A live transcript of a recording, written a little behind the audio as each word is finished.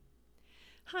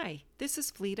Hi, this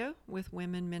is Fleta with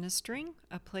Women Ministering,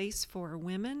 a place for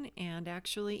women and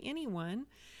actually anyone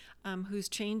who's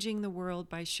changing the world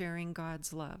by sharing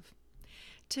God's love.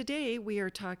 Today we are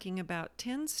talking about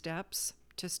 10 steps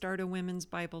to start a women's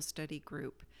Bible study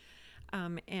group.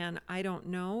 And I don't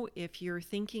know if you're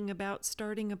thinking about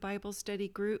starting a Bible study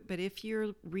group, but if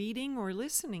you're reading or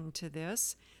listening to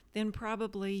this, then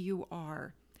probably you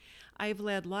are. I've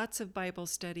led lots of Bible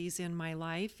studies in my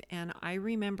life, and I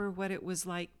remember what it was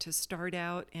like to start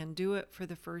out and do it for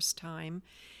the first time.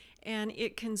 And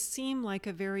it can seem like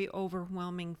a very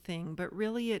overwhelming thing, but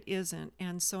really it isn't.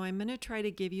 And so I'm going to try to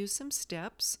give you some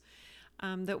steps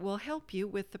that will help you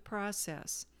with the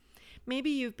process.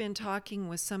 Maybe you've been talking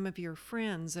with some of your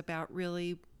friends about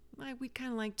we'd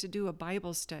kind of like to do a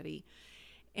Bible study.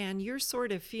 And you're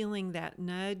sort of feeling that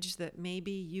nudge that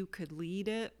maybe you could lead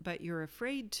it, but you're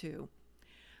afraid to.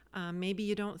 Maybe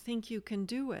you don't think you can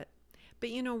do it. But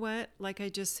you know what? Like I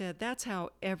just said, that's how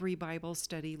every Bible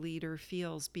study leader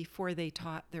feels before they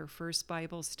taught their first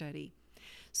Bible study.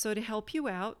 So to help you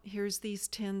out, here's these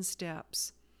 10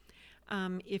 steps.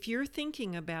 If you're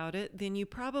thinking about it, then you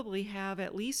probably have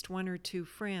at least one or two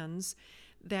friends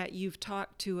that you've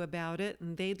talked to about it,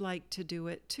 and they'd like to do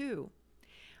it too.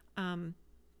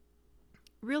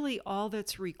 Really, all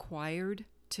that's required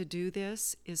to do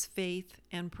this is faith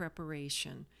and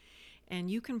preparation.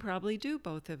 And you can probably do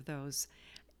both of those.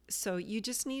 So you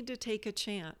just need to take a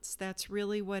chance. That's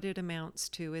really what it amounts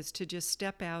to, is to just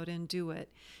step out and do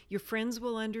it. Your friends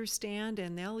will understand,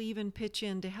 and they'll even pitch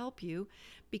in to help you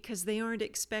because they aren't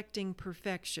expecting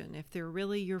perfection. If they're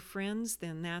really your friends,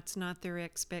 then that's not their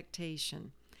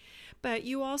expectation. But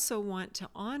you also want to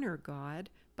honor God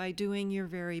by doing your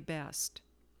very best.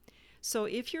 So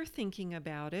if you're thinking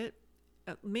about it,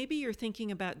 maybe you're thinking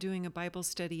about doing a Bible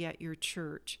study at your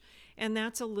church, and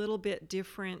that's a little bit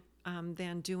different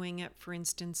than doing it, for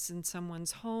instance, in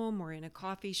someone's home or in a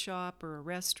coffee shop or a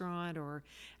restaurant or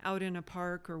out in a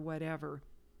park or whatever.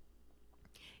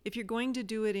 If you're going to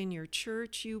do it in your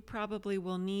church, you probably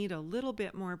will need a little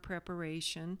bit more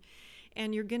preparation,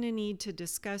 and you're going to need to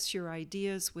discuss your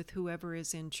ideas with whoever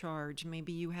is in charge.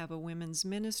 Maybe you have a women's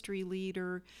ministry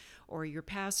leader or your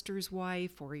pastor's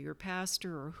wife or your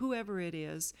pastor or whoever it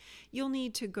is. You'll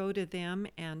need to go to them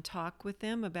and talk with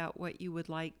them about what you would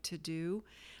like to do,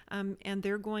 and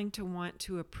they're going to want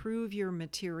to approve your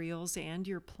materials and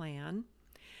your plan.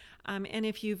 And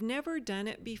if you've never done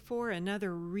it before,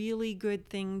 another really good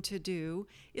thing to do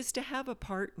is to have a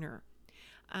partner.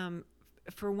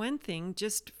 For one thing,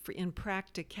 in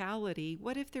practicality,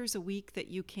 what if there's a week that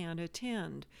you can't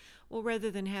attend? Well,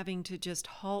 rather than having to just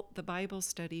halt the Bible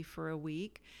study for a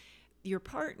week, your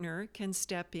partner can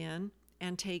step in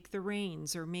and take the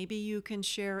reins, or maybe you can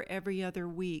share every other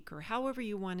week, or however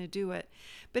you want to do it.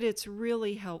 But it's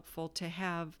really helpful to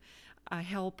have a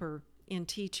helper in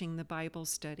teaching the Bible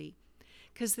study.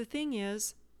 Because the thing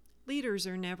is, leaders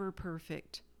are never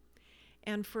perfect.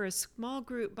 And for a small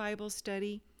group Bible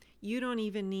study, you don't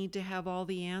even need to have all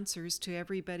the answers to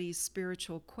everybody's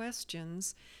spiritual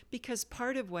questions, because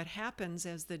part of what happens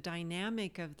as the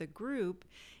dynamic of the group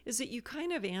is that you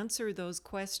kind of answer those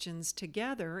questions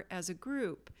together as a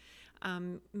group.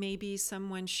 Maybe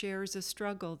someone shares a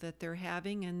struggle that they're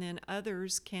having, and then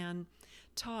others can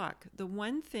talk. The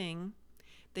one thing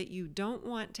that you don't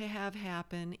want to have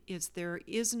happen is there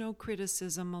is no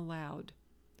criticism allowed.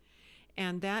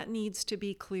 And that needs to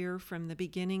be clear from the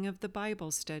beginning of the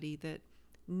Bible study, that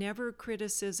never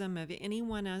criticism of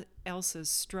anyone else's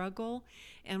struggle,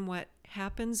 and what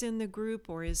happens in the group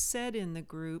or is said in the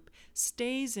group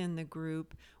stays in the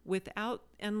group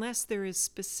unless there is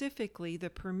specifically the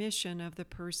permission of the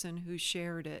person who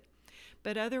shared it.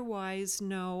 But otherwise,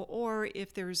 no, or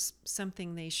if there's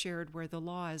something they shared where the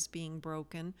law is being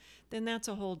broken, then that's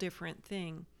a whole different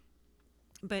thing.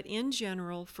 But in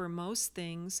general, for most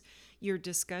things, your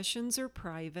discussions are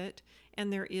private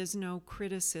and there is no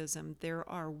criticism. There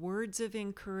are words of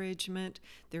encouragement,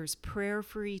 there's prayer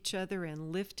for each other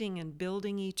and lifting and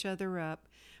building each other up,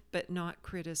 but not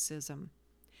criticism.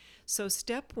 So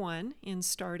step one in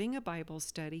starting a Bible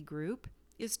study group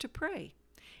is to pray.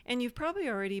 And you've probably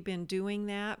already been doing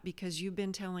that because you've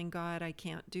been telling God, I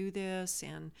can't do this,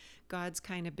 and God's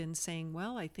kind of been saying,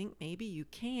 well, I think maybe you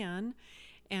can.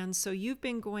 And so you've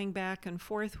been going back and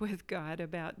forth with God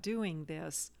about doing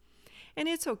this. And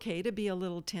it's okay to be a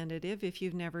little tentative if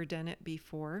you've never done it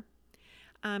before.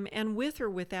 And with or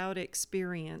without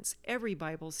experience, every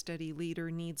Bible study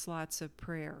leader needs lots of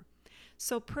prayer.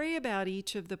 So pray about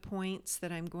each of the points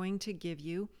that I'm going to give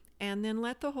you, and then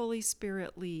let the Holy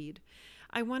Spirit lead.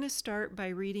 I want to start by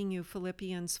reading you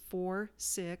Philippians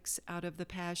 4:6 out of the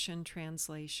Passion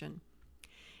Translation.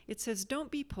 It says, don't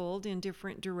be pulled in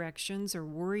different directions or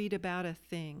worried about a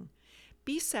thing.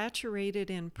 Be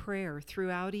saturated in prayer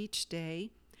throughout each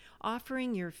day,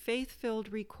 offering your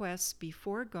faith-filled requests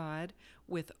before God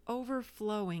with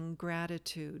overflowing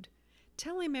gratitude.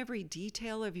 Tell Him every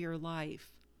detail of your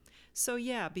life. So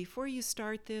yeah, before you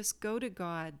start this, go to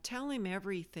God, tell Him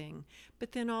everything,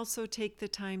 but then also take the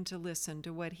time to listen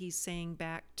to what He's saying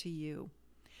back to you.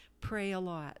 Pray a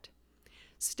lot.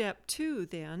 Step 2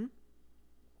 then,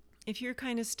 if you're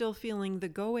kind of still feeling the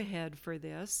go-ahead for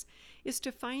this, is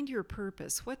to find your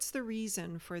purpose. What's the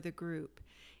reason for the group?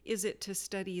 Is it to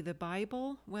study the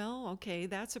Bible? Well, okay,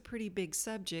 that's a pretty big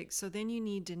subject, so then you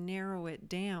need to narrow it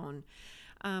down.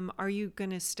 Are you going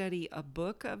to study a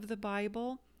book of the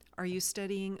Bible? Are you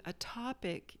studying a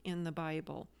topic in the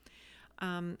Bible?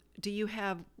 Do you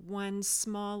have one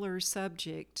smaller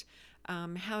subject?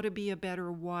 How to be a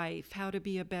better wife, how to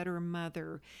be a better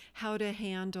mother, how to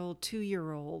handle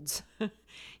 2-year-olds,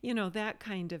 that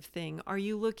kind of thing. Are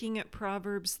you looking at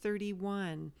Proverbs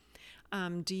 31?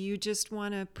 Do you just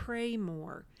want to pray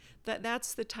more?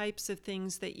 That's the types of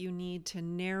things that you need to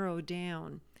narrow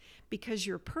down, because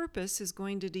your purpose is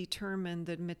going to determine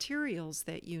the materials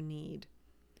that you need.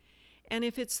 And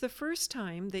if it's the first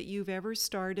time that you've ever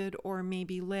started or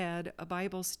maybe led a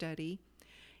Bible study,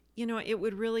 it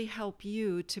would really help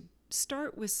you to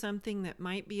start with something that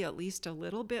might be at least a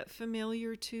little bit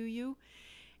familiar to you,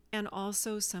 and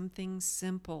also something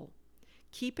simple.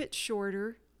 Keep it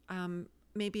shorter,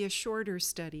 maybe a shorter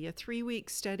study, a 3-week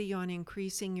study on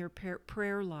increasing your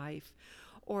prayer life,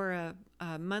 or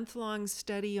a month-long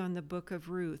study on the Book of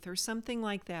Ruth, or something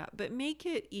like that. But make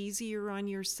it easier on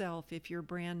yourself if you're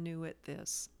brand new at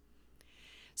this.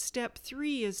 Step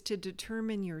 3 is to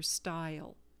determine your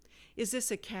style. Is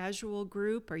this a casual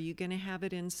group? Are you going to have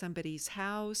it in somebody's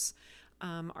house?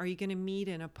 Are you going to meet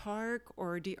in a park?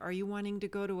 Or are you wanting to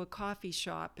go to a coffee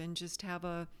shop and just have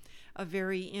a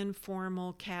very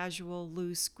informal, casual,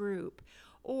 loose group?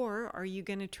 Or are you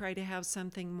going to try to have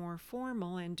something more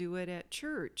formal and do it at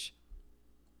church?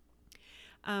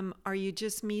 Are you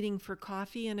just meeting for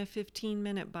coffee and a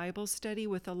 15-minute Bible study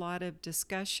with a lot of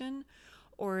discussion?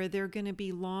 Or are there going to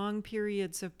be long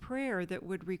periods of prayer that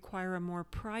would require a more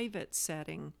private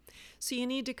setting? So you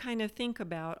need to kind of think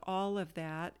about all of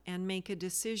that and make a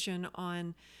decision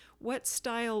on what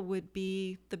style would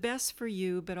be the best for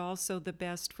you, but also the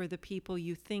best for the people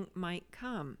you think might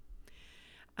come.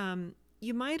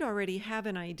 You might already have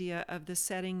an idea of the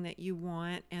setting that you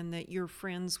want and that your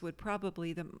friends would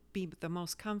probably be the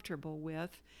most comfortable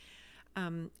with.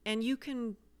 And you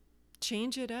can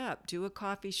change it up. Do a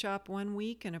coffee shop one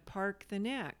week and a park the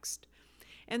next.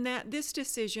 And that this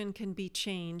decision can be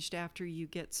changed after you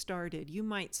get started. You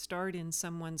might start in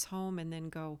someone's home and then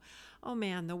go, oh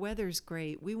man, the weather's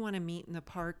great. We want to meet in the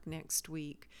park next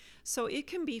week. So it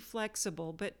can be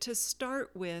flexible, but to start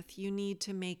with, you need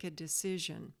to make a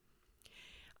decision.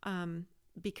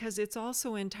 Because it's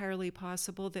also entirely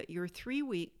possible that your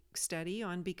 3-week study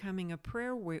on becoming a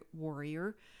prayer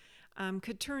warrior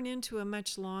could turn into a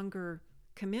much longer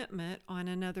commitment on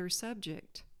another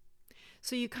subject.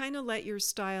 So you kind of let your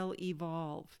style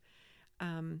evolve,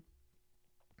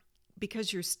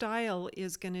 because your style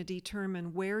is going to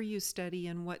determine where you study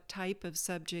and what type of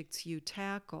subjects you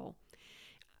tackle.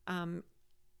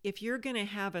 If you're going to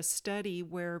have a study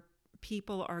where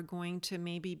people are going to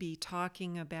maybe be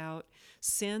talking about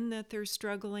sin that they're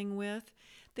struggling with,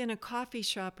 then a coffee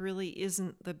shop really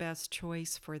isn't the best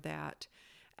choice for that.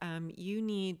 You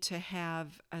need to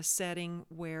have a setting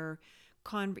where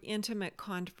intimate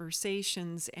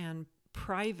conversations and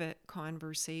private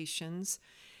conversations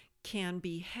can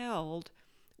be held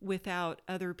without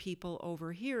other people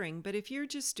overhearing. But if you're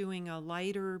just doing a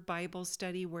lighter Bible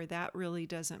study where that really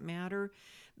doesn't matter,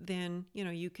 then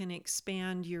you can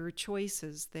expand your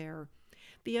choices there.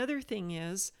 The other thing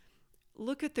is,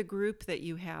 look at the group that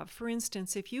you have. For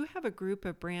instance, if you have a group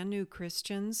of brand new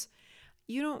Christians,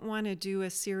 you don't want to do a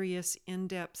serious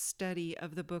in-depth study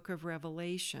of the book of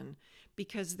Revelation,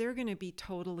 because they're going to be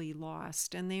totally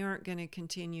lost and they aren't going to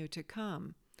continue to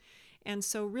come. And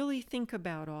so really think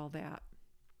about all that.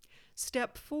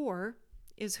 Step 4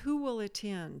 is who will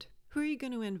attend. Who are you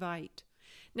going to invite?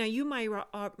 Now, you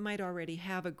might already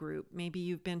have a group. Maybe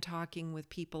you've been talking with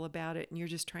people about it and you're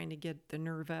just trying to get the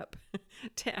nerve up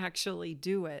to actually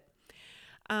do it.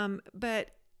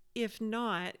 But if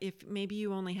not, if maybe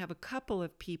you only have a couple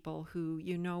of people who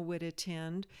would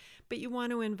attend, but you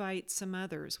want to invite some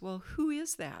others, well, who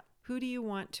is that? Who do you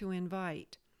want to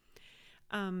invite?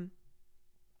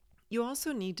 You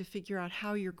also need to figure out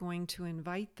how you're going to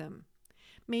invite them,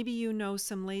 Maybe you know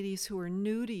some ladies who are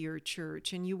new to your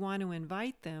church and you want to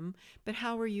invite them, but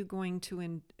how are you going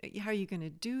to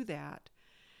do that?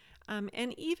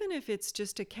 And even if it's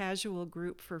just a casual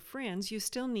group for friends, you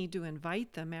still need to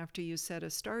invite them after you set a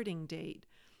starting date.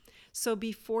 So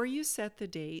before you set the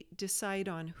date, decide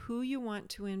on who you want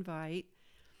to invite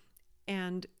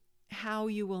and how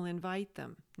you will invite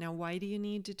them. Now, why do you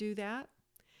need to do that?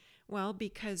 Well,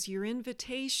 because your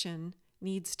invitation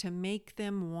needs to make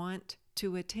them want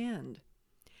to attend.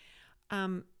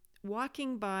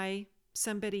 Walking by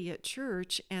somebody at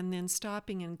church and then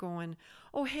stopping and going,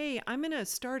 oh, hey, I'm going to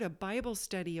start a Bible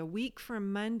study a week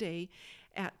from Monday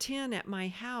at 10 at my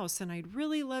house, and I'd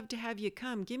really love to have you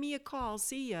come. Give me a call.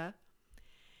 See ya.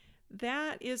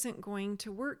 That isn't going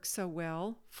to work so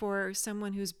well for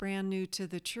someone who's brand new to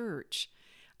the church.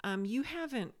 You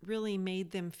haven't really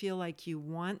made them feel like you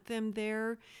want them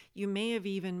there. You may have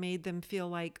even made them feel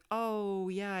like, oh,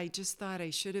 yeah, I just thought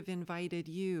I should have invited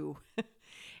you.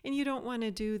 And you don't want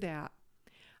to do that.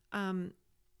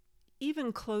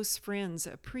 Even close friends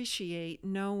appreciate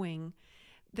knowing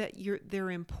that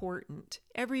they're important.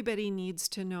 Everybody needs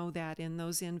to know that in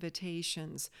those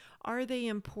invitations. Are they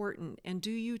important, and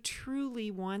do you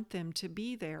truly want them to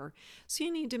be there? So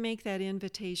you need to make that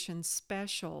invitation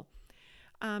special.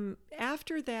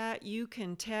 After that, you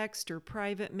can text or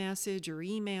private message or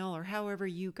email or however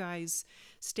you guys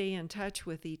stay in touch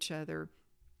with each other.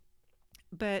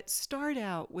 But start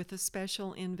out with a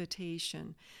special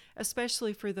invitation,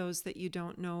 especially for those that you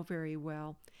don't know very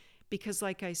well. Because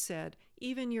like I said,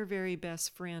 even your very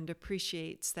best friend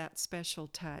appreciates that special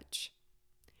touch.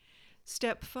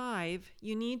 Step 5,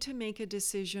 you need to make a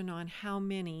decision on how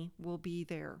many will be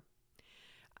there.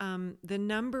 The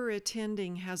number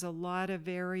attending has a lot of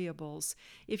variables.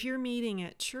 If you're meeting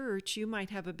at church, you might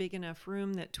have a big enough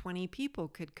room that 20 people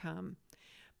could come.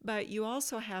 But you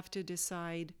also have to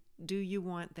decide, do you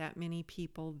want that many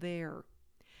people there?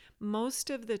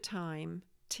 Most of the time,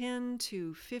 10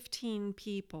 to 15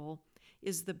 people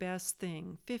is the best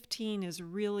thing. 15 is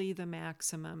really the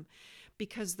maximum,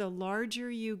 because the larger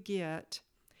you get,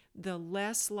 the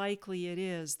less likely it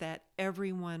is that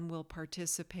everyone will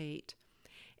participate.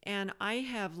 And I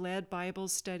have led Bible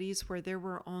studies where there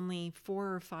were only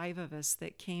 4 or 5 of us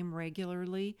that came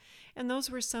regularly, and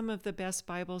those were some of the best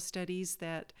Bible studies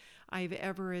that I've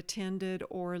ever attended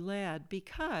or led,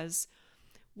 because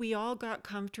we all got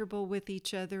comfortable with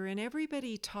each other and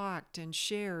everybody talked and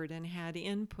shared and had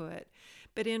input.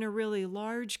 But in a really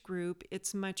large group,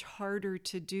 it's much harder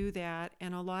to do that,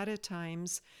 and a lot of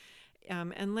times,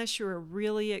 unless you're a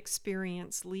really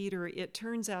experienced leader, it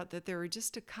turns out that there are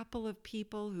just a couple of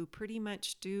people who pretty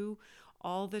much do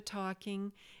all the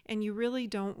talking, and you really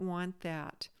don't want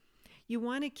that. You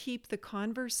want to keep the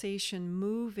conversation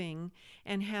moving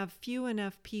and have few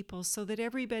enough people so that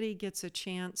everybody gets a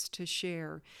chance to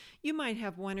share. You might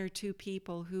have 1 or 2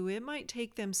 people who it might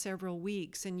take them several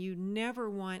weeks, and you never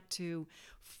want to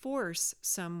force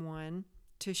someone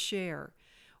to share.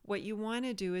 What you want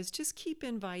to do is just keep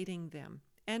inviting them.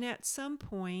 And at some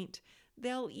point,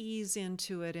 they'll ease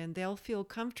into it and they'll feel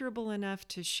comfortable enough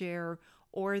to share,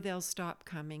 or they'll stop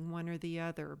coming, one or the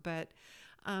other. But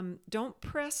don't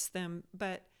press them,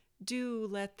 but do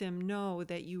let them know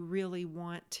that you really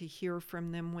want to hear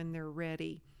from them when they're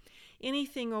ready.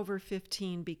 Anything over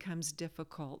 15 becomes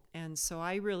difficult, and so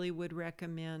I really would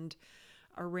recommend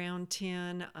around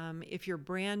 10. If you're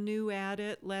brand new at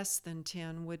it, less than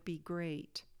 10 would be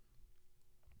great.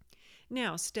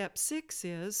 Now, step 6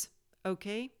 is,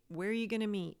 okay, where are you going to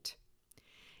meet?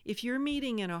 If you're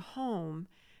meeting in a home,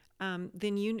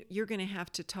 then you're going to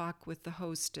have to talk with the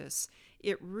hostess.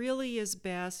 It really is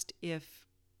best if,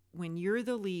 when you're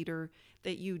the leader,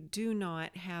 that you do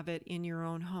not have it in your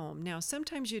own home. Now,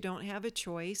 sometimes you don't have a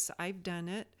choice. I've done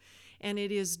it, and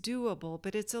it is doable,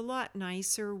 but it's a lot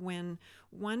nicer when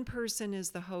one person is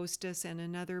the hostess and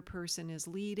another person is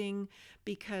leading,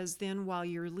 because then while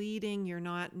you're leading, you're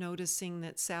not noticing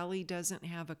that Sally doesn't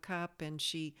have a cup and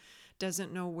she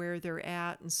doesn't know where they're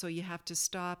at, and so you have to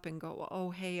stop and go, oh,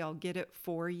 hey, I'll get it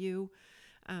for you,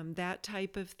 that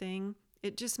type of thing.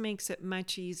 It just makes it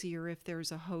much easier if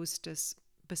there's a hostess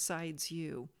besides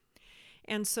you.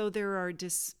 And so there are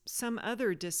some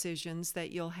other decisions that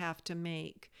you'll have to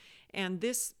make. And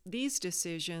these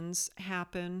decisions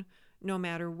happen no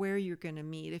matter where you're going to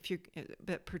meet,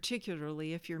 but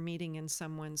particularly if you're meeting in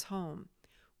someone's home.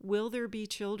 Will there be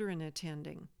children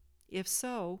attending? If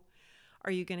so,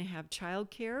 are you going to have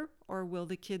childcare, or will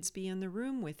the kids be in the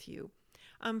room with you?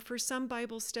 For some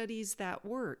Bible studies, that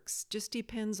works. Just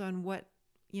depends on what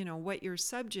what your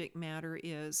subject matter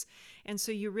is. And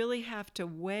so you really have to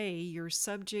weigh your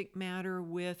subject matter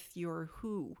with your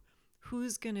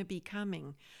who's going to be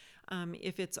coming.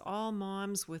 If it's all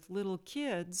moms with little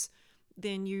kids,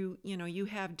 then you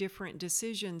have different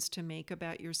decisions to make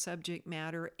about your subject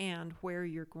matter and where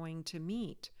you're going to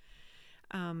meet.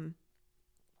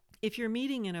 If you're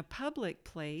meeting in a public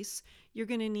place, you're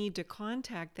going to need to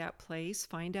contact that place,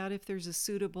 find out if there's a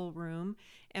suitable room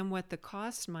and what the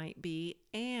cost might be,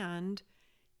 and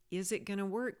is it going to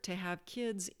work to have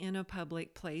kids in a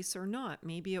public place or not?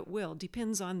 Maybe it will.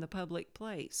 Depends on the public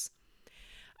place.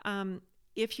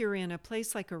 If you're in a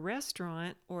place like a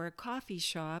restaurant or a coffee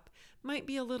shop, might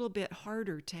be a little bit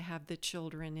harder to have the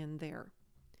children in there.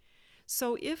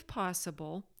 So if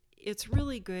possible, it's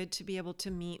really good to be able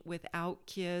to meet without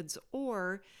kids,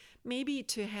 or maybe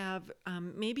to have,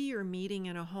 maybe you're meeting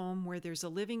in a home where there's a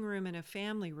living room and a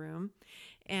family room,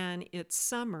 and it's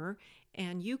summer,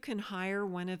 and you can hire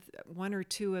one or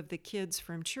two of the kids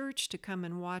from church to come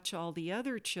and watch all the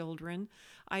other children,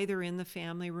 either in the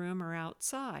family room or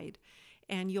outside,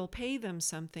 and you'll pay them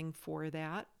something for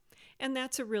that. And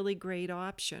that's a really great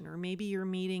option. Or maybe you're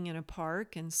meeting in a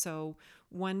park, and so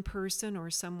one person or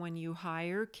someone you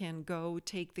hire can go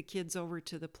take the kids over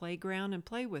to the playground and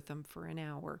play with them for an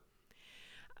hour.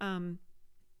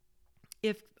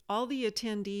 If all the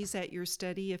attendees at your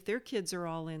study, if their kids are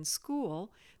all in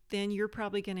school, then you're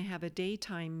probably going to have a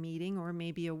daytime meeting or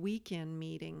maybe a weekend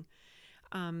meeting.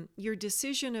 Your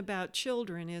decision about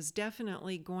children is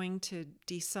definitely going to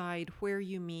decide where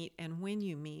you meet and when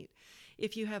you meet.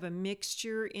 If you have a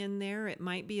mixture in there, it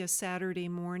might be a Saturday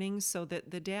morning so that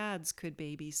the dads could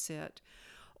babysit.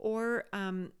 Or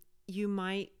you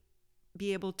might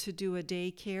be able to do a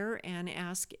daycare and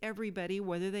ask everybody,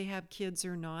 whether they have kids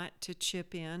or not, to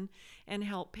chip in and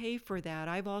help pay for that.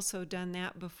 I've also done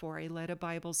that before. I led a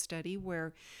Bible study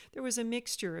where there was a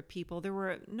mixture of people. There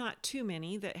were not too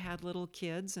many that had little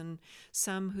kids, and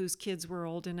some whose kids were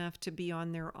old enough to be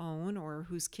on their own or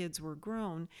whose kids were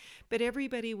grown. But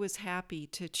everybody was happy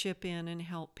to chip in and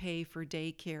help pay for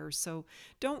daycare. So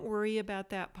don't worry about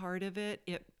that part of it.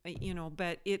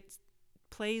 But it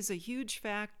plays a huge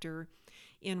factor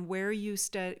in where you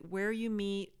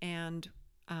meet and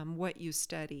what you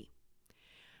study.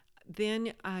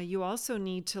 Then you also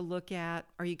need to look at,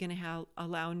 are you going to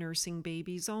allow nursing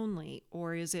babies only,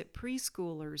 or is it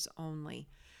preschoolers only?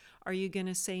 Are you going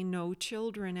to say no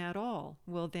children at all?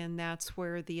 Well, then that's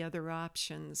where the other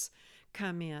options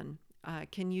come in.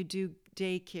 Can you do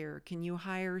daycare? Can you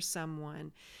hire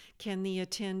someone? Can the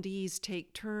attendees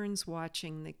take turns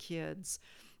watching the kids?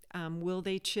 Will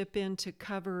they chip in to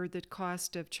cover the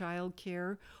cost of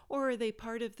childcare, or are they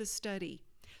part of the study?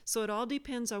 So it all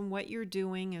depends on what you're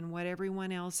doing and what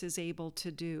everyone else is able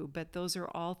to do, but those are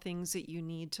all things that you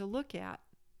need to look at.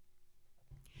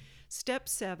 Step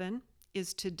 7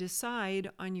 is to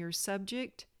decide on your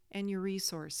subject and your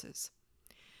resources.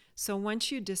 So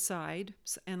once you decide,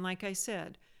 and like I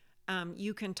said,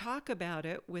 you can talk about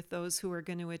it with those who are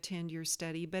going to attend your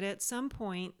study, but at some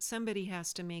point, somebody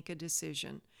has to make a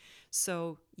decision.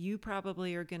 So you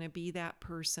probably are going to be that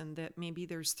person that maybe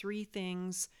there's 3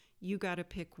 things, you got to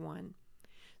pick one.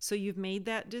 So you've made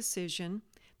that decision.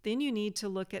 Then you need to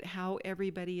look at how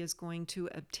everybody is going to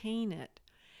obtain it.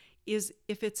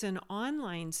 If it's an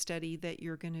online study that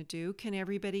you're going to do, can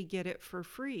everybody get it for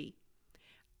free?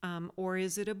 Or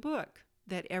is it a book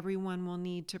that everyone will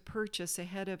need to purchase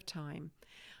ahead of time?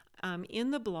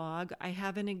 In the blog, I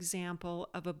have an example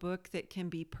of a book that can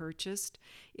be purchased.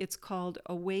 It's called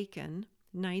Awaken,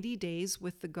 90 Days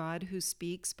with the God Who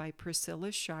Speaks by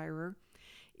Priscilla Shirer.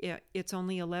 It's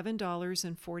only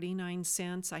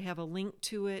 $11.49. I have a link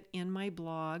to it in my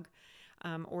blog,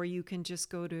 or you can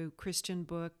just go to Christian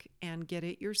Book and get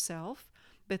it yourself,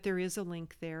 but there is a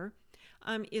link there.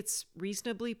 It's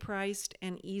reasonably priced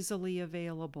and easily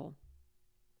available.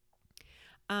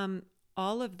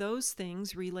 All of those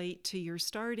things relate to your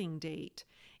starting date.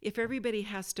 If everybody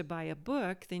has to buy a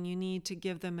book, then you need to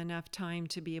give them enough time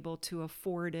to be able to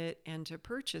afford it and to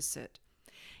purchase it.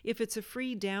 If it's a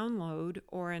free download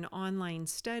or an online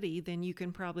study, then you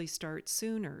can probably start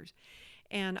sooner.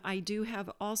 And I do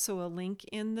have also a link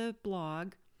in the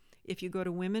blog. If you go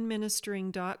to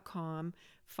womenministering.com,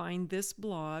 find this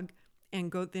blog, and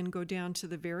go down to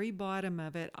the very bottom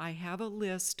of it, I have a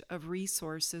list of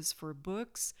resources for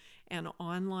books and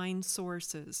online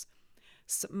sources.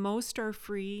 Most are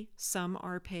free, some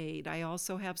are paid. I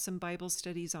also have some Bible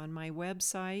studies on my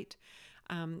website.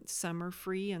 Some are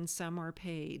free and some are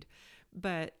paid.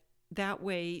 But that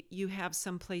way you have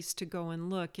some place to go and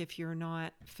look if you're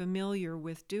not familiar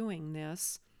with doing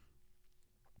this.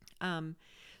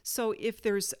 So if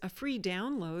there's a free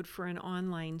download for an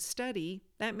online study,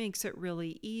 that makes it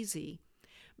really easy.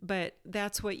 But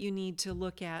that's what you need to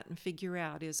look at and figure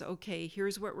out is, okay,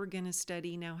 here's what we're going to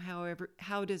study now. However,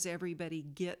 how does everybody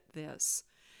get this?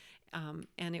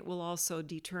 And it will also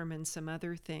determine some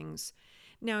other things.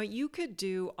 Now, you could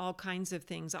do all kinds of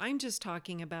things. I'm just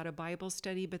talking about a Bible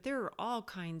study, but there are all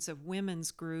kinds of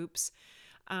women's groups.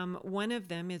 One of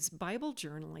them is Bible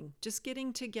journaling, just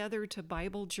getting together to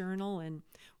Bible journal, and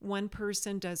one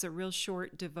person does a real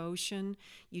short devotion.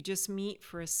 You just meet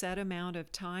for a set amount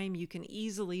of time. You can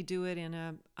easily do it in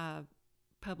a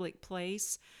public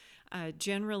place.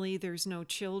 Generally, there's no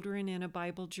children in a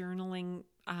Bible journaling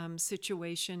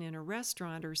situation in a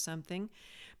restaurant or something,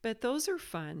 but those are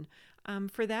fun.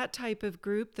 For that type of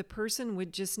group, the person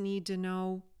would just need to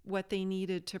know what they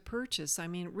needed to purchase. I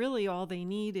mean, really all they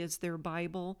need is their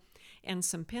Bible and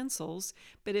some pencils,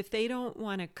 but if they don't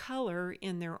want to color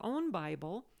in their own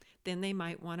Bible, then they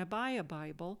might want to buy a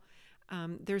Bible.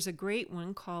 There's a great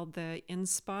one called the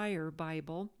Inspire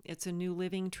Bible. It's a New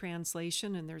Living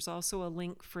Translation, and there's also a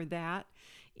link for that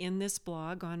in this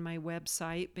blog on my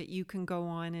website, but you can go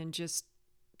on and just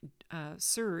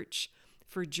search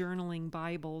for journaling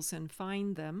Bibles and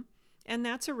find them. And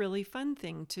that's a really fun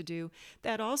thing to do.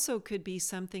 That also could be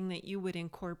something that you would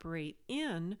incorporate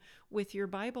in with your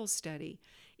Bible study,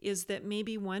 is that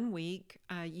maybe one week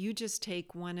you just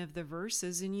take one of the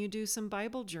verses and you do some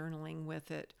Bible journaling with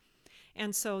it.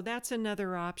 And so that's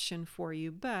another option for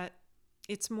you, but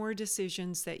it's more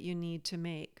decisions that you need to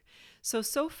make.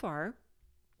 So far,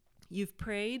 you've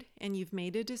prayed and you've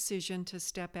made a decision to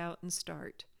step out and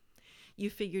start.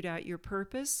 You figured out your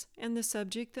purpose and the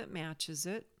subject that matches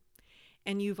it.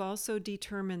 And you've also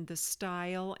determined the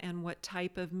style and what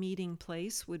type of meeting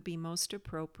place would be most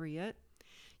appropriate.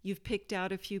 You've picked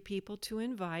out a few people to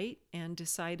invite and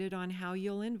decided on how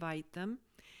you'll invite them.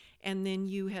 And then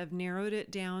you have narrowed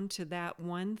it down to that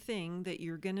one thing that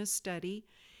you're going to study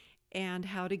and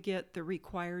how to get the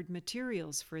required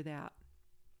materials for that.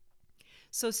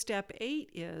 So step 8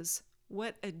 is,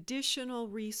 what additional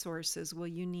resources will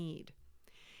you need?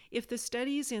 If the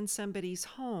study is in somebody's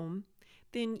home,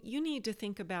 then you need to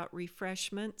think about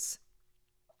refreshments,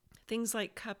 things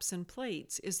like cups and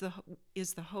plates. Is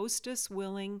the hostess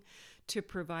willing to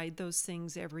provide those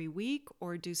things every week,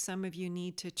 or do some of you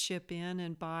need to chip in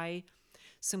and buy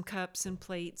some cups and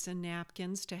plates and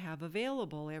napkins to have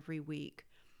available every week?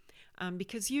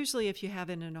 Because usually if you have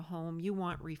it in a home, you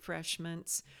want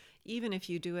refreshments. Even if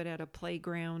you do it at a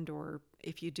playground or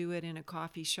if you do it in a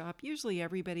coffee shop, usually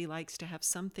everybody likes to have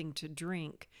something to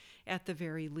drink at the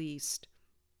very least.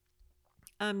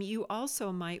 You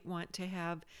also might want to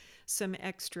have some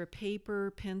extra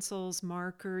paper, pencils,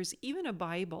 markers, even a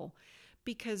Bible.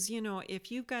 Because,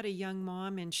 if you've got a young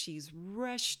mom and she's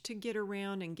rushed to get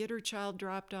around and get her child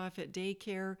dropped off at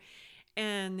daycare,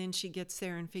 and then she gets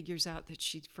there and figures out that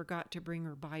she forgot to bring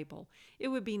her Bible, it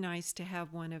would be nice to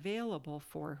have one available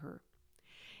for her.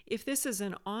 If this is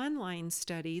an online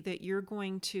study that you're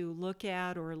going to look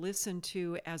at or listen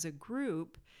to as a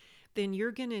group, then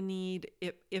you're going to need,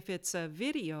 if it's a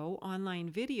video, online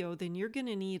video, then you're going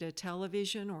to need a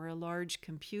television or a large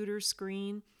computer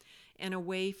screen and a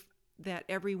way that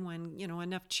everyone,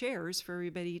 enough chairs for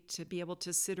everybody to be able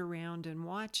to sit around and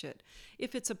watch it.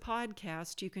 If it's a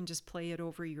podcast, you can just play it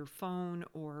over your phone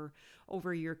or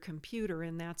over your computer,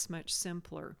 and that's much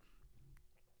simpler.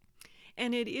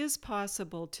 And it is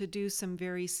possible to do some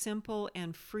very simple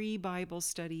and free Bible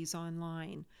studies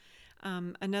online.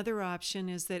 Another option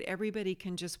is that everybody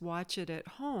can just watch it at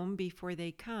home before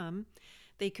they come.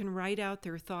 They can write out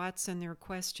their thoughts and their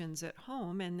questions at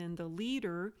home, and then the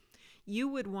leader, you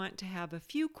would want to have a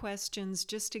few questions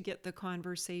just to get the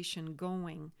conversation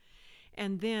going.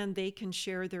 And then they can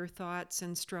share their thoughts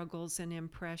and struggles and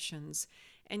impressions.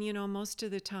 And most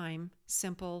of the time,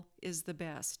 simple is the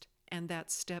best. And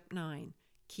that's step 9.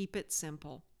 Keep it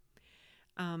simple.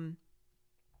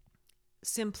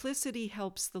 Simplicity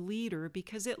helps the leader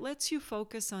because it lets you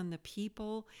focus on the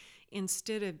people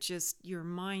instead of just your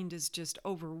mind is just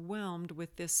overwhelmed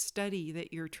with this study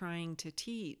that you're trying to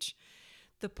teach.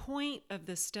 The point of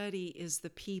the study is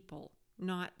the people,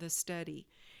 not the study.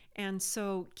 And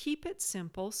so keep it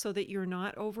simple so that you're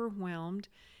not overwhelmed.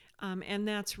 And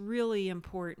that's really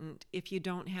important if you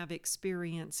don't have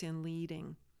experience in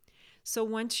leading. So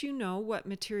once you know what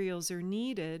materials are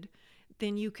needed,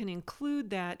 then you can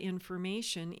include that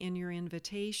information in your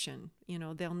invitation.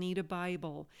 They'll need a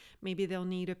Bible. Maybe they'll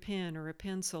need a pen or a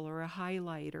pencil or a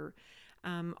highlighter.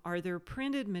 Are there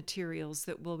printed materials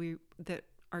that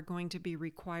are going to be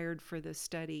required for the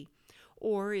study?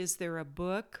 Or is there a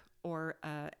book or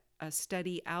a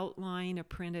study outline, a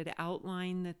printed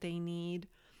outline that they need.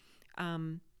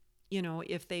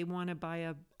 If they want to buy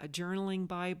a journaling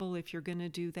Bible, if you're going to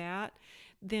do that,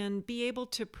 then be able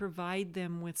to provide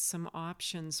them with some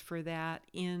options for that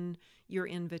in your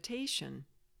invitation.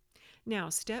 Now,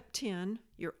 step 10,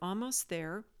 you're almost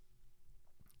there.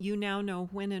 You now know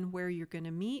when and where you're going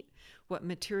to meet, what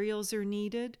materials are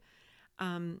needed.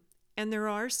 And there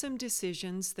are some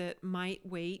decisions that might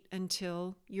wait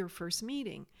until your first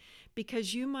meeting,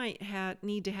 because you might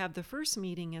need to have the first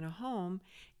meeting in a home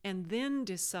and then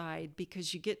decide,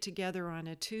 because you get together on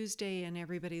a Tuesday and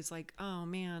everybody's like, oh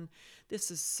man, this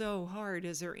is so hard.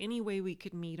 Is there any way we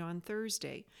could meet on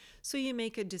Thursday? So you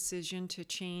make a decision to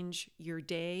change your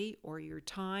day or your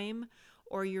time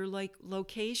or your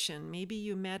location. Maybe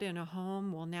you met in a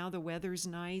home. Well, now the weather's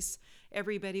nice.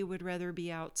 Everybody would rather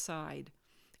be outside.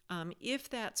 If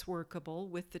that's workable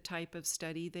with the type of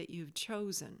study that you've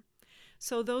chosen.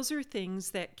 So those are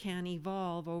things that can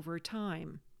evolve over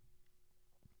time.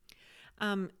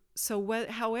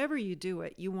 However you do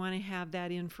it, you want to have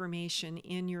that information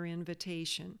in your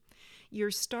invitation.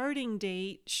 Your starting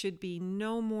date should be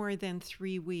no more than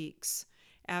 3 weeks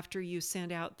after you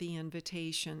send out the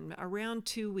invitation. Around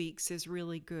 2 weeks is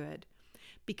really good.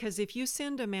 Because if you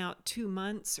send them out 2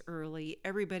 months early,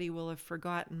 everybody will have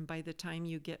forgotten by the time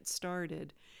you get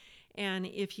started. And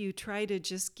if you try to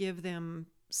just give them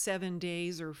 7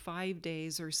 days or 5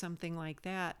 days or something like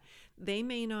that, they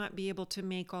may not be able to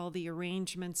make all the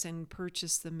arrangements and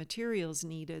purchase the materials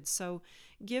needed. So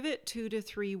give it 2 to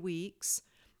 3 weeks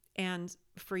and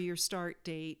for your start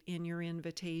date in your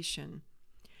invitation.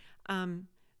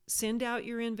 Send out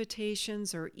your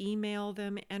invitations or email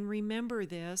them, and remember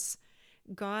this: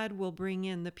 God will bring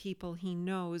in the people He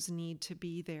knows need to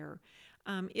be there.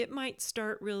 It might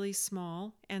start really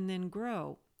small and then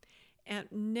grow. And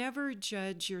never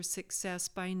judge your success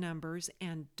by numbers,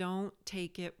 and don't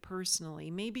take it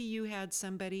personally. Maybe you had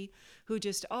somebody who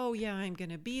just, oh yeah, I'm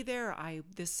going to be there.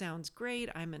 This sounds great.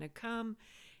 I'm going to come.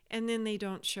 And then they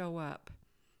don't show up.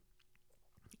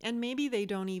 And maybe they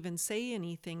don't even say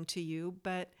anything to you,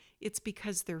 but it's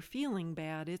because they're feeling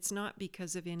bad. It's not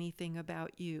because of anything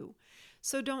about you.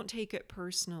 So don't take it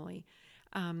personally.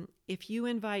 If you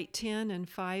invite 10 and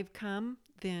 5 come,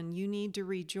 then you need to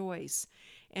rejoice.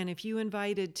 And if you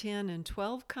invited 10 and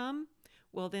 12 come,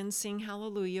 well, then sing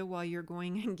hallelujah while you're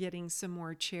going and getting some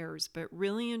more chairs. But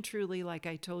really and truly, like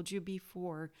I told you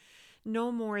before,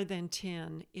 no more than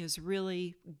 10 is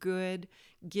really good,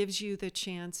 gives you the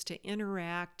chance to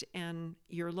interact, and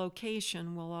your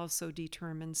location will also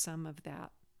determine some of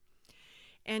that.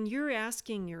 And you're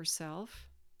asking yourself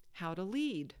how to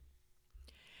lead.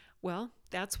 Well,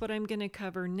 that's what I'm going to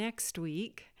cover next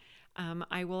week.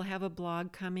 I will have a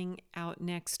blog coming out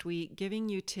next week giving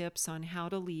you tips on how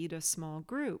to lead a small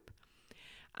group.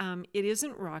 It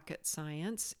isn't rocket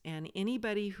science, and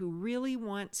anybody who really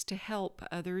wants to help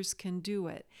others can do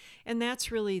it. And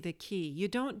that's really the key. You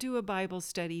don't do a Bible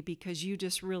study because you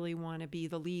just really want to be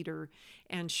the leader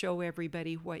and show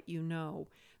everybody what you know.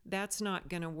 That's not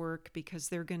going to work, because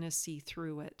they're going to see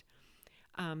through it.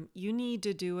 You need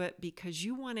to do it because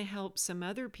you want to help some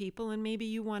other people, and maybe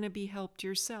you want to be helped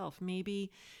yourself.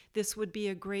 Maybe this would be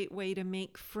a great way to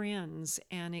make friends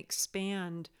and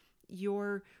expand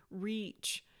your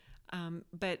reach.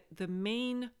 But the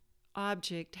main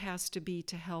object has to be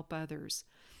to help others.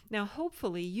 Now,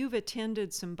 hopefully, you've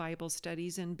attended some Bible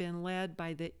studies and been led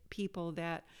by the people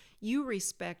that you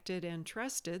respected and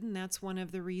trusted, and that's one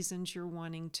of the reasons you're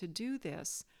wanting to do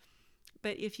this.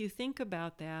 But if you think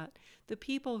about that, the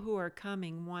people who are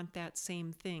coming want that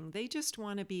same thing. They just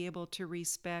want to be able to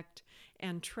respect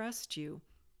and trust you.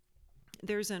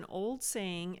 There's an old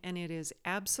saying, and it is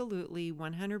absolutely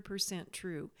 100%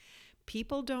 true.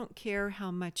 People don't care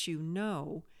how much you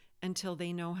know until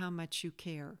they know how much you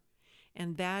care.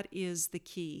 And that is the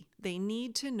key. They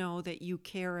need to know that you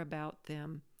care about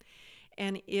them.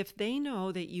 And if they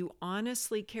know that you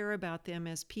honestly care about them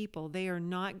as people, they are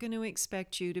not going to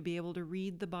expect you to be able to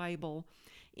read the Bible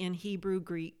in Hebrew,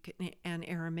 Greek, and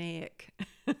Aramaic.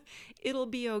 It'll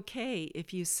be okay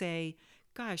if you say,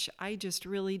 gosh, I just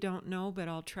really don't know, but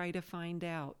I'll try to find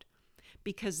out.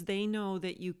 Because they know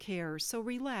that you care. So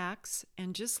relax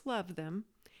and just love them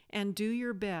and do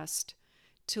your best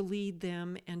to lead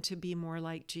them and to be more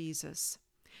like Jesus.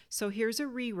 So here's a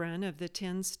rerun of the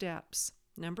 10 steps.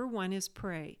 Number 1 is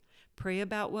pray. Pray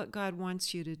about what God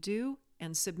wants you to do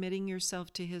and submitting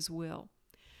yourself to His will.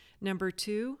 Number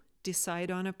 2,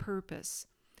 decide on a purpose.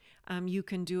 You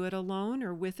can do it alone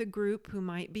or with a group who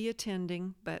might be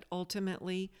attending, but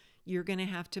ultimately you're going to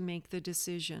have to make the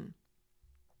decision.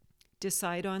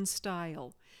 Decide on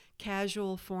style.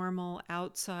 casual, formal,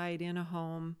 outside, in a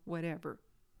home, whatever.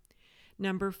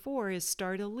 Number 4 is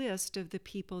start a list of the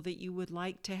people that you would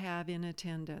like to have in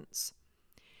attendance.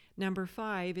 Number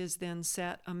 5 is then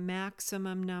set a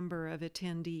maximum number of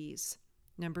attendees.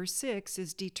 Number 6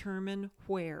 is determine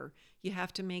where. You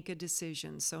have to make a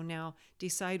decision. So now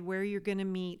decide where you're going to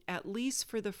meet, at least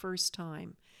for the first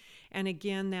time. And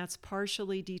again, that's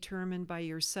partially determined by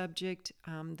your subject,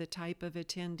 the type of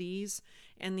attendees,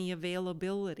 and the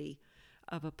availability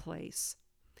of a place.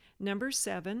 Number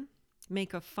 7,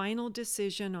 make a final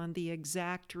decision on the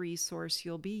exact resource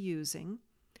you'll be using.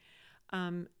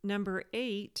 Number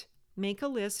 8, make a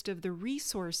list of the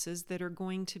resources that are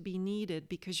going to be needed,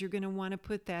 because you're going to want to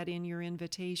put that in your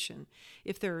invitation.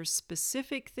 If there are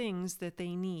specific things that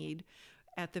they need,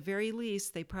 at the very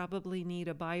least, they probably need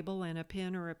a Bible and a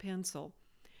pen or a pencil.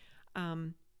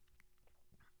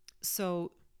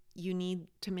 So you need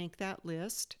to make that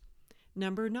list.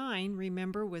 Number 9,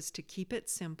 remember, was to keep it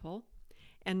simple.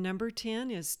 And number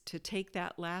 10 is to take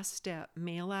that last step.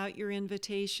 Mail out your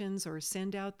invitations or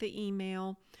send out the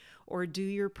email or do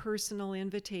your personal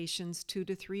invitations 2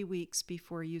 to 3 weeks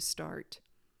before you start.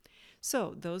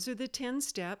 So those are the 10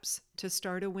 steps to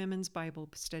start a women's Bible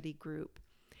study group.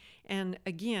 And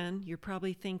again, you're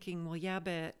probably thinking, well, yeah,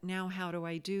 but now how do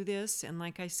I do this? And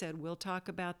like I said, we'll talk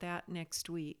about that next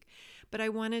week. But I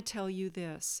want to tell you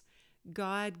this.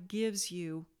 God gives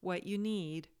you what you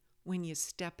need when you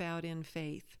step out in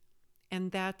faith.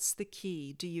 And that's the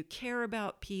key. Do you care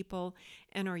about people,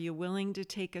 and are you willing to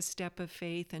take a step of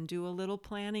faith and do a little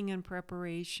planning and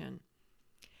preparation?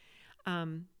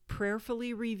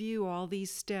 Prayerfully review all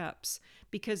these steps,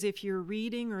 because if you're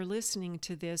reading or listening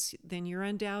to this, then you're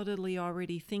undoubtedly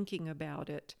already thinking about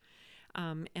it,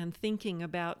 and thinking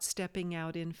about stepping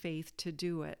out in faith to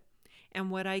do it. And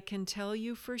what I can tell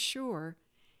you for sure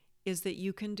is that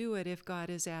you can do it if God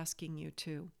is asking you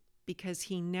to, because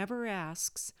He never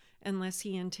asks unless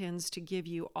He intends to give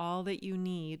you all that you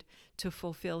need to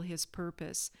fulfill His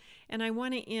purpose. And I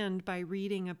want to end by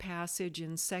reading a passage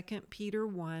in 2 Peter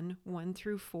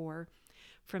 1:1-4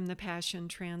 from the Passion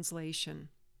Translation.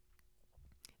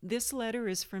 This letter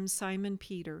is from Simon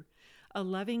Peter, a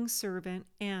loving servant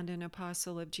and an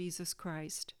apostle of Jesus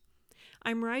Christ.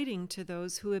 I'm writing to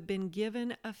those who have been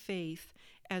given a faith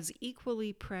as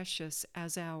equally precious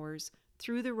as ours,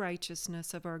 through the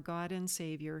righteousness of our God and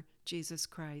Savior, Jesus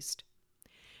Christ.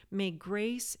 May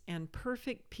grace and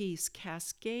perfect peace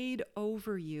cascade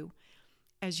over you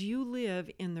as you live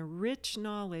in the rich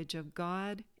knowledge of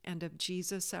God and of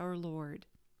Jesus our Lord.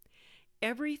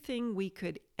 Everything we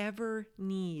could ever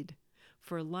need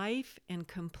for life and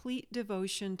complete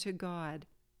devotion to God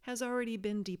has already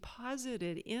been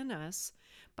deposited in us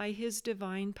by His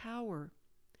divine power.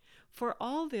 For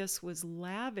all this was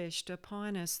lavished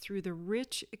upon us through the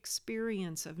rich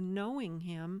experience of knowing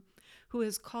Him who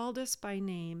has called us by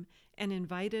name and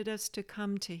invited us to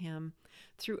come to Him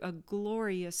through a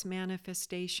glorious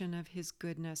manifestation of His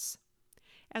goodness.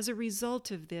 As a result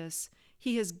of this,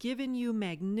 He has given you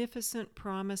magnificent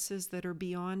promises that are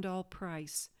beyond all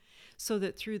price, so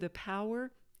that through the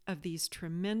power of these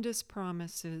tremendous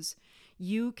promises,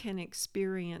 you can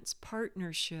experience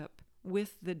partnership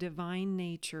with the divine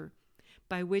nature,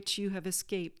 by which you have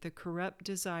escaped the corrupt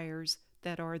desires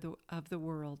that are of the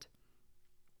world.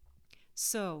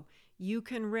 So, you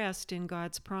can rest in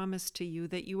God's promise to you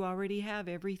that you already have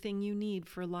everything you need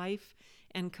for life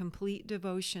and complete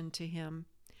devotion to Him.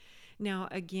 Now,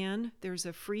 again, there's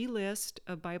a free list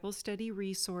of Bible study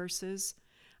resources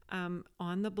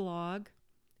on the blog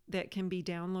that can be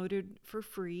downloaded for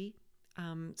free.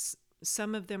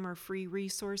 Some of them are free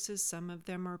resources, some of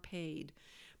them are paid,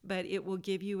 but it will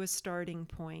give you a starting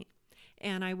point.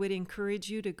 And I would encourage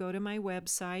you to go to my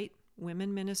website,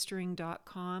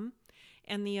 womenministering.com.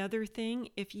 And the other thing,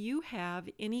 if you have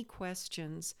any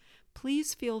questions,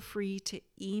 please feel free to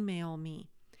email me.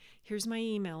 Here's my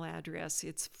email address.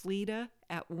 It's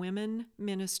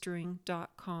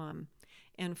fleda@womenministering.com.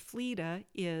 And Fleda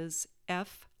is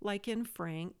F like in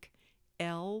Frank,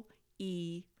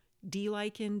 L-E, D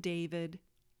like in David,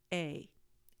 A,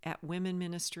 at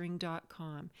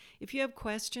womenministering.com. If you have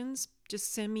questions,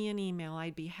 just send me an email.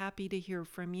 I'd be happy to hear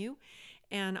from you.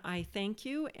 And I thank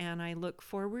you, and I look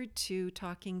forward to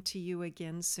talking to you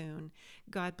again soon.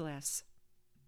 God bless.